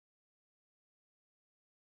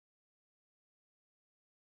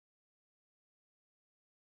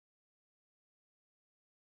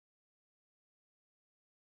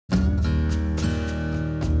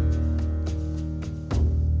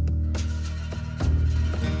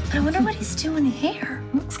I wonder what he's doing here.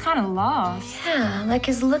 Looks kind of lost. Yeah, like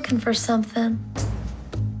he's looking for something.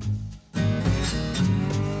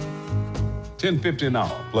 $10.50 an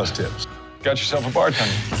hour, plus tips. Got yourself a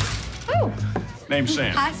bartender. Oh. Name's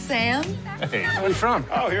Sam. Hi, Sam. Hey. Where are you from?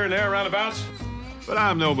 Oh, here and there, roundabouts. But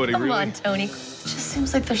I'm nobody, Come really. on, Tony. It just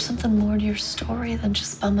seems like there's something more to your story than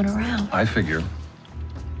just bumming around. I figure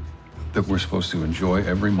that we're supposed to enjoy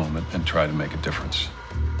every moment and try to make a difference.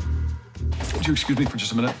 Would you excuse me for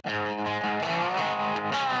just a minute?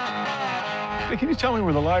 Hey, can you tell me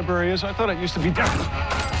where the library is? I thought it used to be down.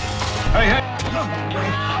 Hey, hey!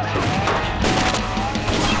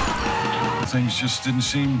 Things just didn't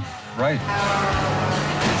seem right.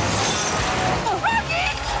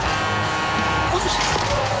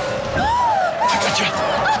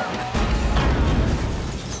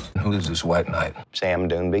 Who is this white knight? Sam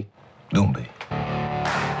Doonby. Doonby.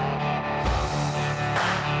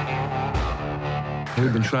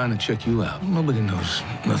 We've been trying to check you out. Nobody knows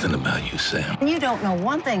nothing about you, Sam. You don't know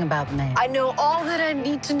one thing about the man. I know all that I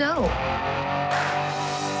need to know.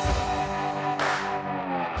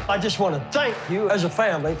 I just want to thank you as a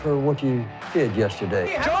family for what you did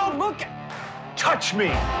yesterday. Don't look! Touch me!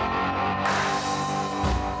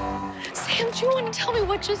 Sam, do you want to tell me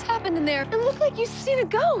what just happened in there? It looked like you've seen a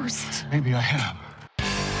ghost. Maybe I have.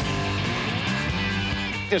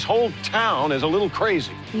 This whole town is a little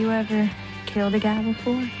crazy. You ever killed a guy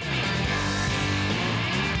before?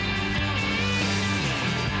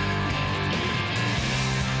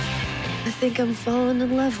 I think I'm falling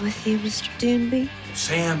in love with you, Mr. Doonby.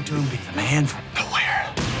 Sam Doonby, the man from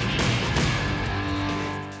nowhere.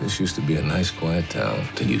 This used to be a nice, quiet town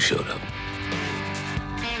till you showed up.